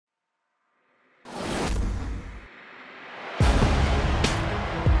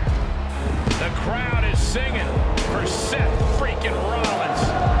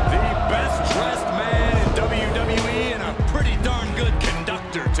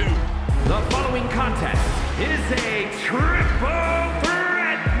is a triple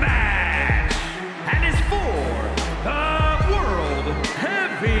threat match and is for the World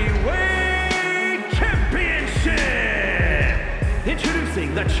Heavyweight Championship.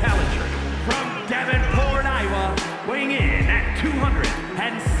 Introducing the challenger from Davenport, Iowa, weighing in at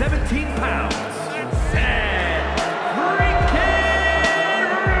 217 pounds, Seth freaking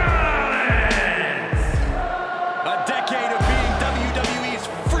Rollins. A decade of being WWE's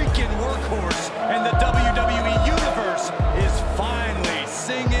freaking workhorse, and the WWE Universe is finally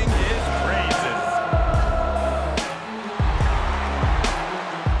singing his praises.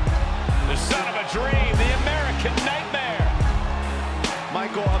 The son of a dream, the American nightmare.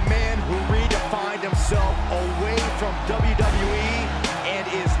 Michael, a man who redefined himself away from WWE and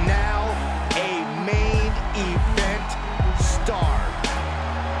is now a main event star.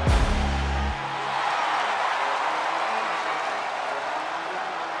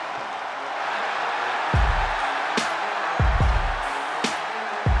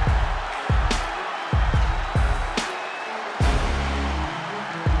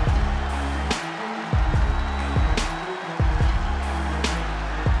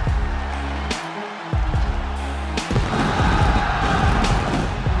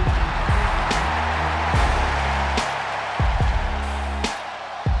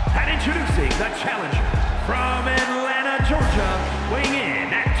 Introducing the challenger from Atlanta, Georgia, weighing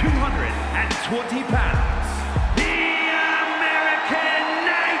in at 220 pounds, the American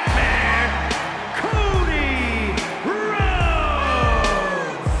Nightmare, Cody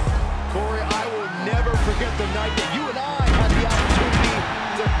Rhodes. Corey, I will never forget the night that you and I had the opportunity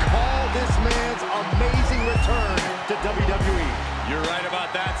to call this man's amazing return to WWE. You're right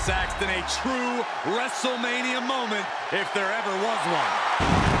about that, Saxton. A true WrestleMania moment, if there ever was one.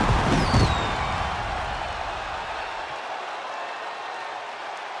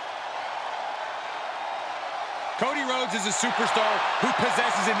 Cody Rhodes is a superstar who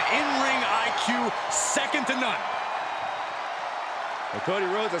possesses an in-ring IQ second to none. Well, Cody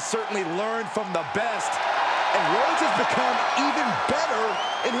Rhodes has certainly learned from the best, and Rhodes has become even better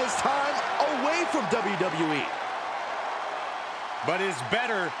in his time away from WWE. But is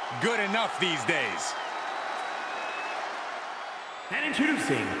better good enough these days? And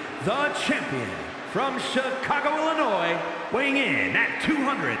introducing the champion from Chicago, Illinois, weighing in at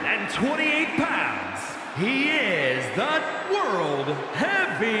 228 pounds, he is the World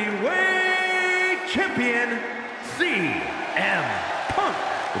Heavyweight Champion, CM Punk.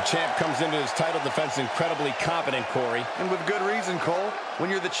 The champ comes into his title defense incredibly confident, Corey. And with good reason, Cole. When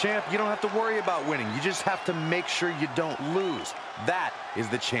you're the champ, you don't have to worry about winning. You just have to make sure you don't lose. That is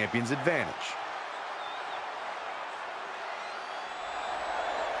the champion's advantage.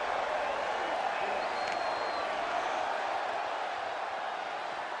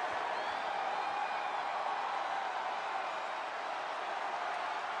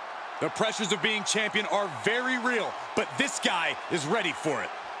 The pressures of being champion are very real, but this guy is ready for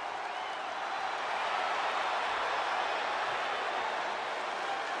it.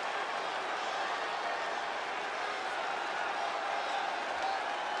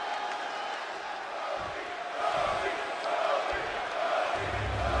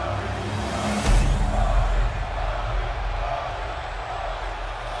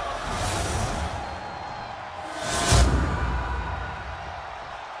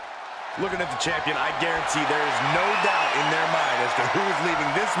 Looking at the champion, I guarantee there is no doubt in their mind as to who is leaving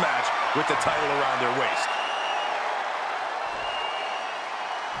this match with the title around their waist.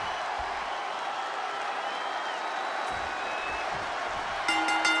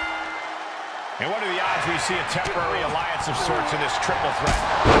 And what are the odds we see a temporary alliance of sorts in this triple threat?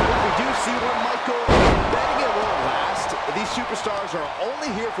 If we do see one, Michael, betting it won't last. These superstars are only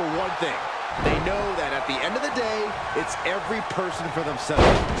here for one thing. They know that at the end of the day, it's every person for themselves.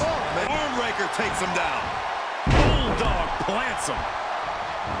 Oh, man. Armraker takes him down. Bulldog plants him.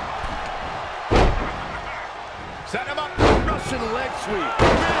 Set him up. Russian leg sweep.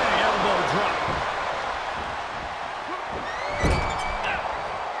 Big elbow drop.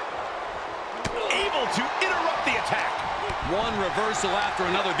 Able to interrupt the attack. One reversal after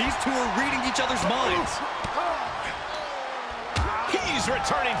another. These two are reading each other's minds. He's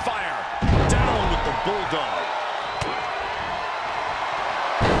returning fire. Down with the Bulldog.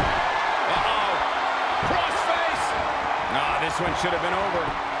 Uh-oh. Crossface. Ah, this one should have been over,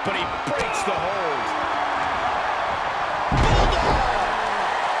 but he breaks the hold. Bulldog!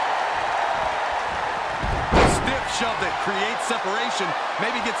 Stiff shove that creates separation.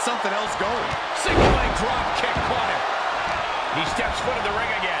 Maybe get something else going. Single leg drop kick caught him. He steps foot in the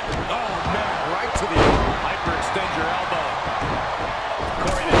ring again. Oh, man, right to the elbow. Hyperextend your elbow.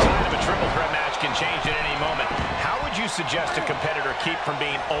 Corey, the tide of a triple threat match can change at any moment. suggest a competitor keep from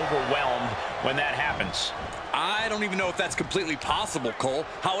being overwhelmed when that happens? I don't even know if that's completely possible, Cole.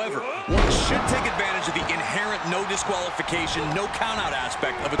 However, one should take advantage of the inherent no disqualification, no countout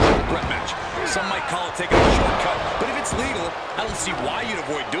aspect of a triple threat match. Some might call it taking a shortcut, but if it's legal, I don't see why you'd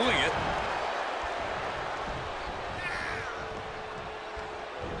avoid doing it.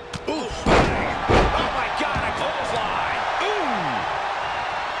 Ooh, bang! Oh my God, a clothesline! Ooh!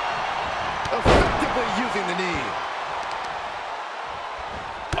 Effectively using the knee.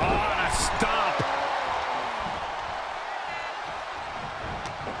 Oh, and a stomp!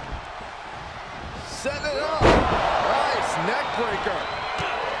 Set it up. Nice neck breaker.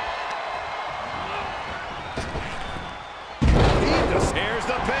 Here's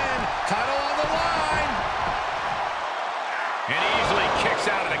the pin. Title on the line. And he easily kicks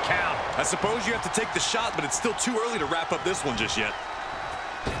out of the count. I suppose you have to take the shot, but it's still too early to wrap up this one just yet.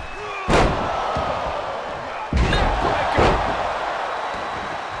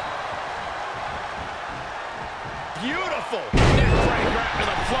 Beautiful. Neck breaker after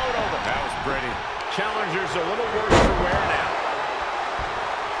the float over. That was pretty. Challenger's a little worse for wear now.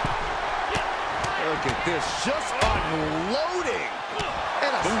 Look at this, just unloading.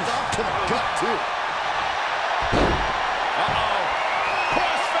 And a stop to the gut, too. Uh-oh.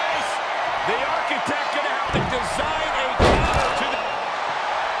 Crossface. The Architect gonna have to design a counter to the...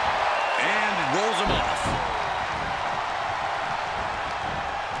 And rolls him off.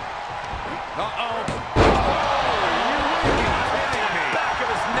 Uh-oh. Back of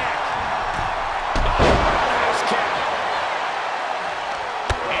his neck. Nice kick.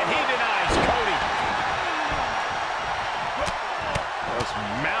 And he denies Cody. Just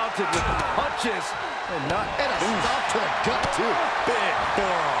mounted with punches and a stop to the gut, too. Big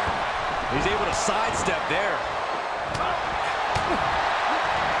forearm. He's able to sidestep there.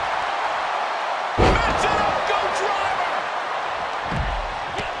 That's it up, go driver!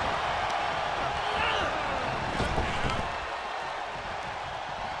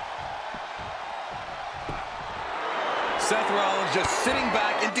 Seth Rollins just sitting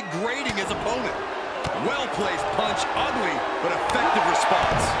back and degrading his opponent. Well-placed punch, ugly, but effective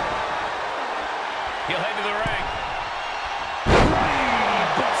response. He'll head to the ring.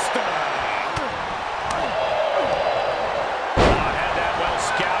 Buster! Oh, had that well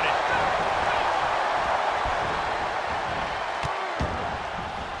scouted.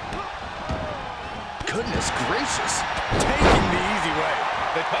 Goodness gracious. Taking the easy way.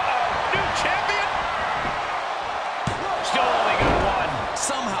 New champion! Still only got one.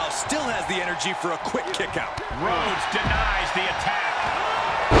 Somehow still has the energy for a quick kick out. Rhodes denies the attack.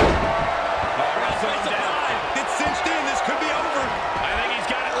 It's cinched in. This could be over. I think he's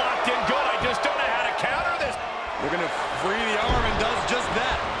got it locked in good. I just don't know how to counter this. They're going to free the arm and does just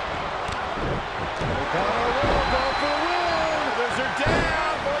that. Go for the win. Others are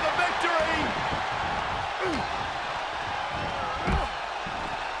down for the victory.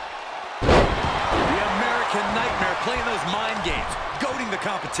 The American Nightmare playing those mind games, goading the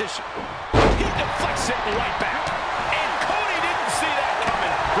competition. He deflects it right back. And Cody didn't see that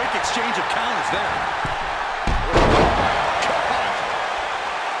coming. Quick exchange of counters there.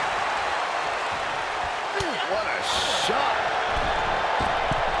 What a shot.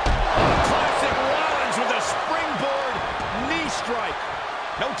 Classic Rollins with a springboard knee strike.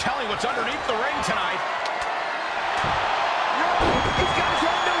 No telling what's underneath the ring tonight. He's got his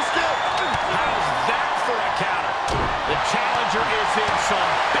head no still. How's that for a counter? The challenger is in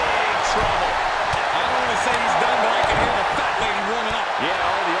some big trouble. I don't want to say he's done, but I can hear the fat lady warming up. Yeah,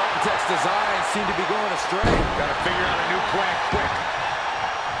 all the Architect's designs seem to be going astray. Got to figure out a new plan quick.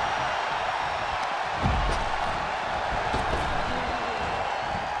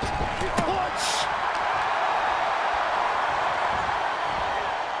 Punch.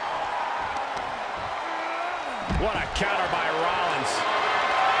 What a counter by Rollins.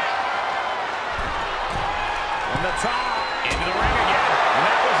 From the top, into the ring again. And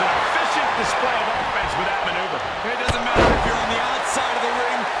that was an efficient display of offense with that maneuver. It doesn't matter if you're on the outside of the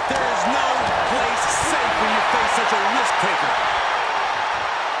ring. There is no place safe when you face such a risk taker.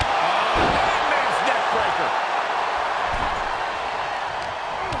 Man's neck breaker.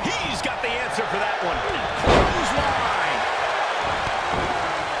 He's got the answer for that one. Clothesline.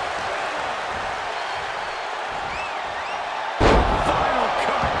 Final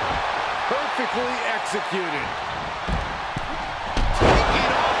cut. Perfectly executed. Taking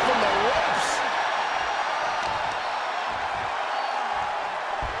off from the ropes.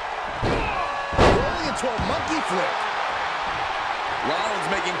 Rolling into a monkey flip. Rollins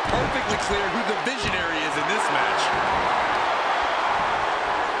making perfectly clear who the visionary is in this match.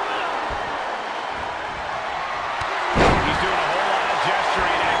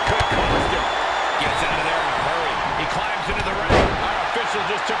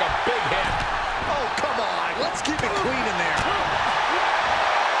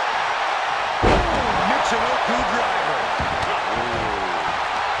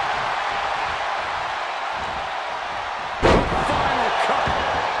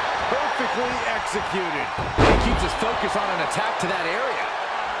 focus on an attack to that area.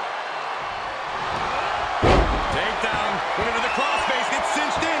 Takedown. Put into the crossface. Gets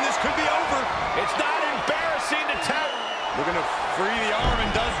cinched in. This could be over. It's not embarrassing to tap. Looking to free the arm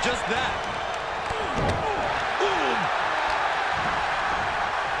and does just that. Ooh.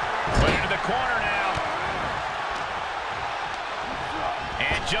 Put into the corner now.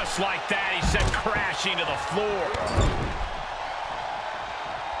 And just like that, he sent crashing to the floor.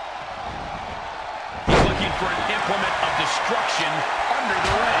 He's looking for an implement of destruction under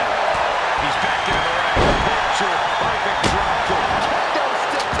the ring. He's back into the ring. Picture perfect drop kick. Kendo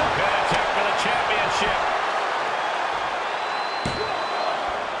stick to good attack for the championship.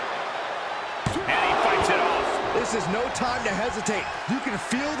 And he fights it off. This is no time to hesitate. You can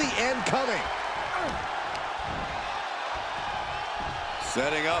feel the end coming.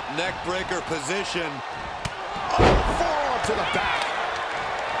 Setting up neck breaker position. Oh, forearm to the back.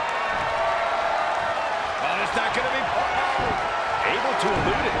 Oh, it's not going to be able to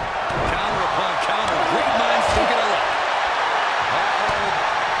elude it. Counter upon counter. Great minds thinking alike.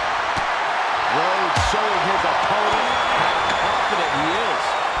 Rhodes showing his opponent how confident he is.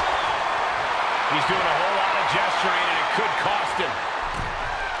 He's doing a whole lot of gesturing, and it could cost him.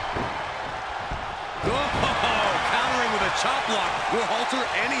 Countering with a chop block will alter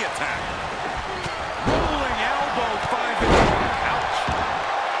any attack. Rolling elbow finds the mark. Ouch.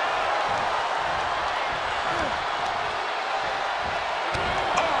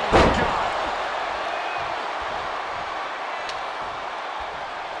 Oh, God.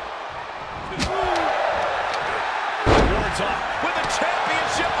 Ward's up with the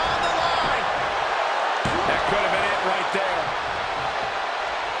championship on the line. That could have been it right there.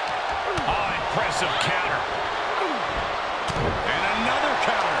 Oh, impressive counter. And another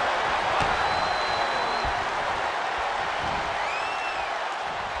counter.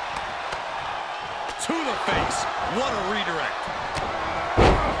 To the face. What a redirect.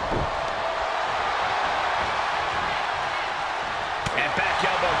 And back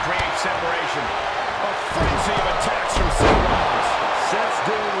elbow creates separation. A frenzy of attacks from Seth Rollins. Seth's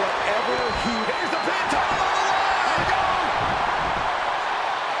doing whatever he... Here's the pin title on the line.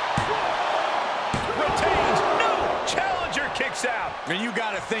 Retains. No. Challenger kicks out. And you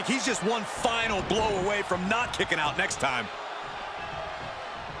got to think he's just one final blow away from not kicking out next time.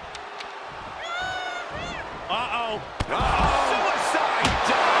 Suicide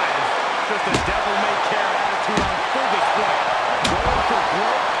dive. Just a devil-may-care attitude on full display. Going for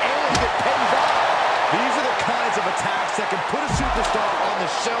broke, and it pays off. These are the kinds of attacks that can put a superstar on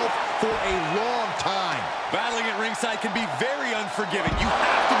the shelf for a long time. Battling at ringside can be very unforgiving. You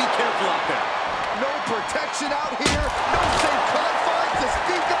have to be careful out there. No protection out here. No safe confines to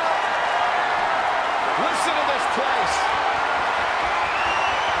speak of. Listen to this place.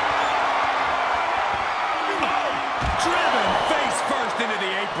 Driven face first into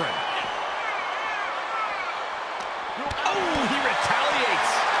the apron. Oh, he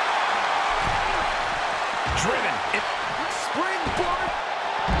retaliates. Driven. Springboard.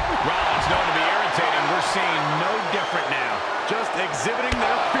 Rollins known to be irritating. We're seeing no different now. Just exhibiting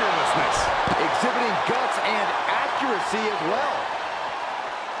their fearlessness. Exhibiting guts and accuracy as well.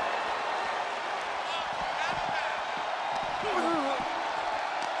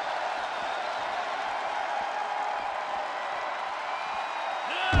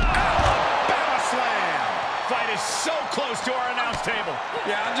 Alabama slam. Fight is so close to our announce table.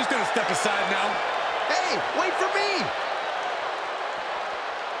 Yeah, I'm just going to step aside now. Hey, wait for me.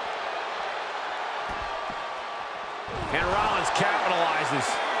 And Rollins capitalizes.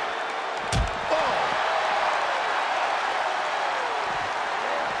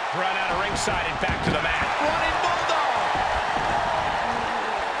 Run out of ringside and back to the mat. Running Bulldog.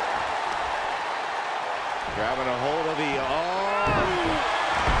 Grabbing a hold of the arm.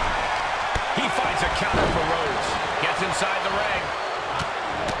 He finds a counter for Rhodes. Gets inside the ring.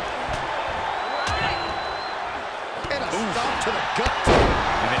 And a stop to the gut.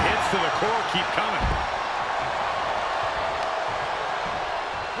 And the hits to the core keep coming.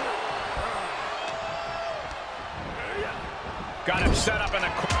 Got him set up in the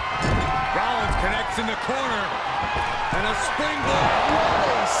corner. Rollins connects in the corner. And a springboard.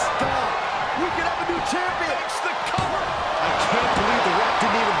 What a stop. We could have a new champion. Makes the cover. I can't believe the ref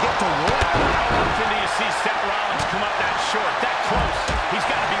didn't even get to work. How often do you see Seth Rollins come up that short, that close? He's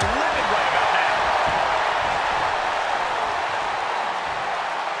got to be livid right about now.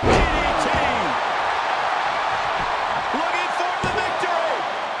 DDT. Looking for the victory.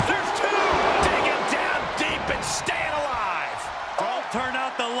 There's two. Digging down deep and staying alive. Don't turn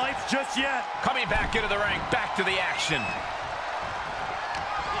out the lights just yet. Coming back into the ring, back to the action.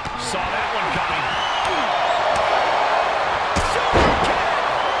 Saw that one coming.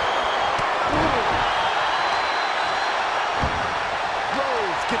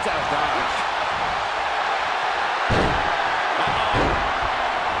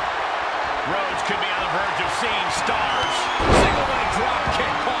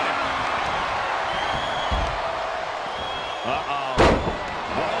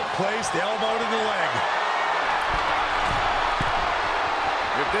 Placed elbow to the leg.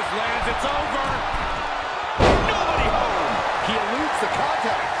 If this lands, it's over. Nobody home. He eludes the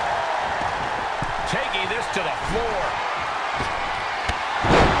contact. Taking this to the floor.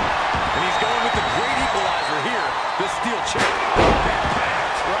 And he's going with the great equalizer here, the steel chair.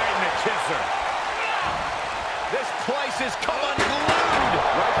 Right in the kisser. This place is come unglued.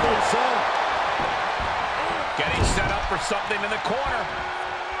 Rightfully so. Getting set up for something in the corner.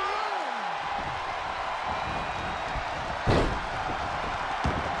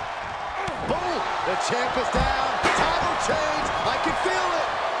 Boom! The champ is down. Title change. I can feel it.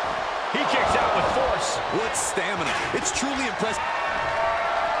 He kicks out with force. What stamina. It's truly impressive.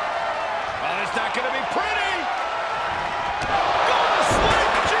 Well, it's not going to be pretty. Gonna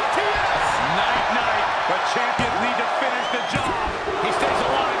sleep, GTS. Night. The champions need to finish the job. He stays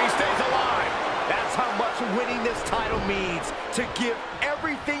alive. He stays alive. That's how much winning this title means. To give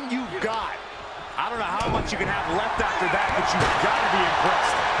everything you've got. I don't know how much you can have left after that, but you've got to be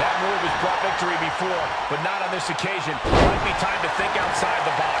impressed. That move has brought victory before, but not on this occasion. Might be time to think outside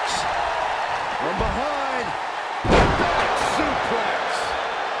the box. From behind. Back suplex.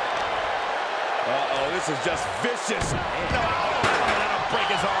 Uh-oh, this is just vicious. No, that'll break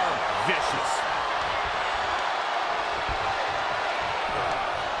his arm. Vicious.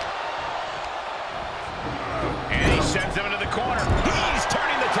 And he sends him into the corner. He's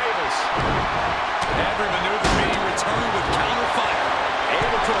turning the tables. Every maneuver being returned with counter fire.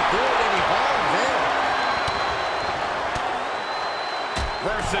 Able to avoid any harm there.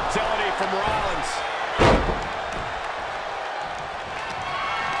 Versatility from Rollins.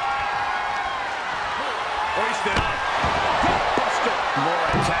 Hoisted up. Buster. More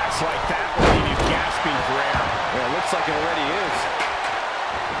attacks like that will leave you gasping for air. Yeah, it looks like it already is.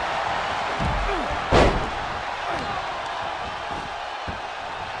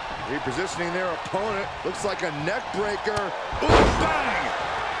 Repositioning their opponent. Looks like a neck breaker. Ooh, bang!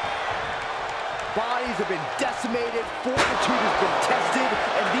 Bodies have been decimated. Fortitude has been tested.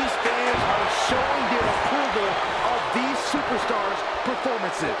 And these fans are showing their approval of these superstars'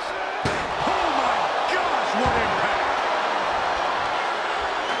 performances. Oh my gosh, what impact!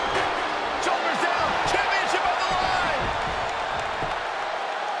 Shoulders down, championship on the line!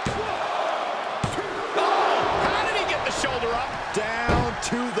 Oh, how did he get the shoulder up? Down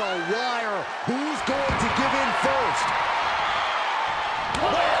to the wire. Who's going to give in first?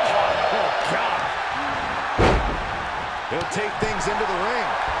 Oh, God. He'll take things into the ring.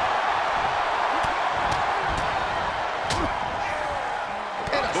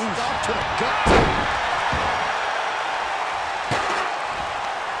 And a stop to the gut.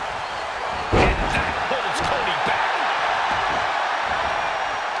 And that holds Cody back.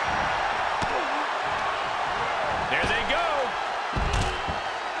 There they go.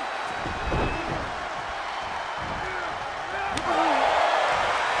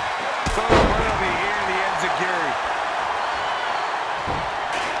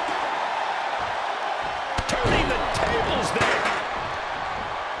 Turning the tables there.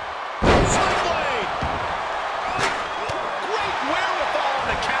 Swingblade. Great wherewithal on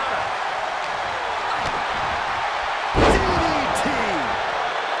the counter. DDT.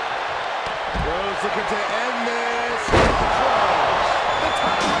 Rhodes looking to end this. The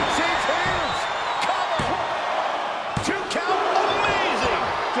title might change hands. Cover. 2 count. Amazing.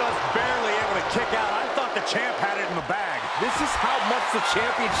 Just barely able to kick out. I thought the champ had it in the bag. This is how much the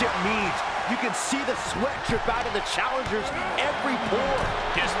championship means. You can see the sweat drip out of the challengers every pore.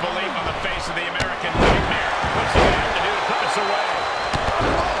 Disbelief on the face of the American nightmare. What's he going to have to do to put this away?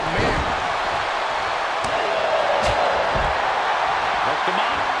 Oh, man. Hooked him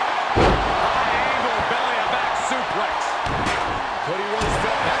up. High angle belly to back suplex. Cody Rhodes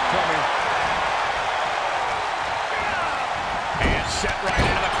felt that coming. And set right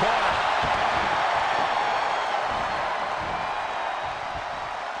into the corner.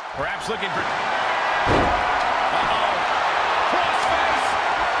 Perhaps looking for... Uh-oh. Crossface.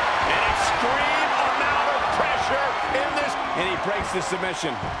 An extreme amount of pressure in this... And he breaks the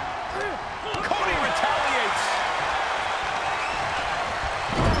submission. Cody retaliates.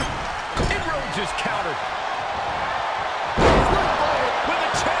 And Rhodes is countered. With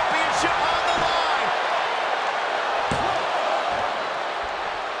the championship on the line.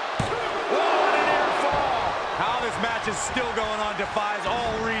 Oh, and an air fall. How this match is still going on defies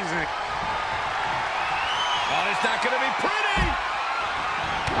all reasoning. Oh, it's not going to be pretty.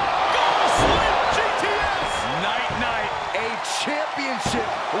 Go slam GTS. Night. A championship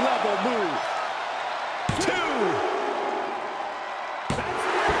level move. 2.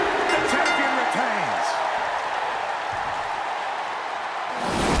 The champion retains.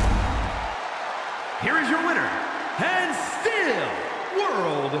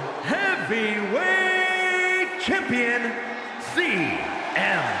 Heavyweight Champion,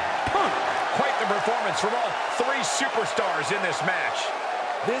 CM Punk. Quite the performance from all three superstars in this match.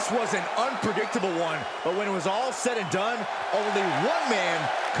 This was an unpredictable one, but when it was all said and done, only one man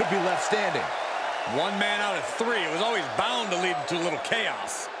could be left standing. One man out of three. It was always bound to lead to a little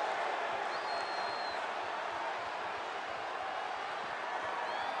chaos.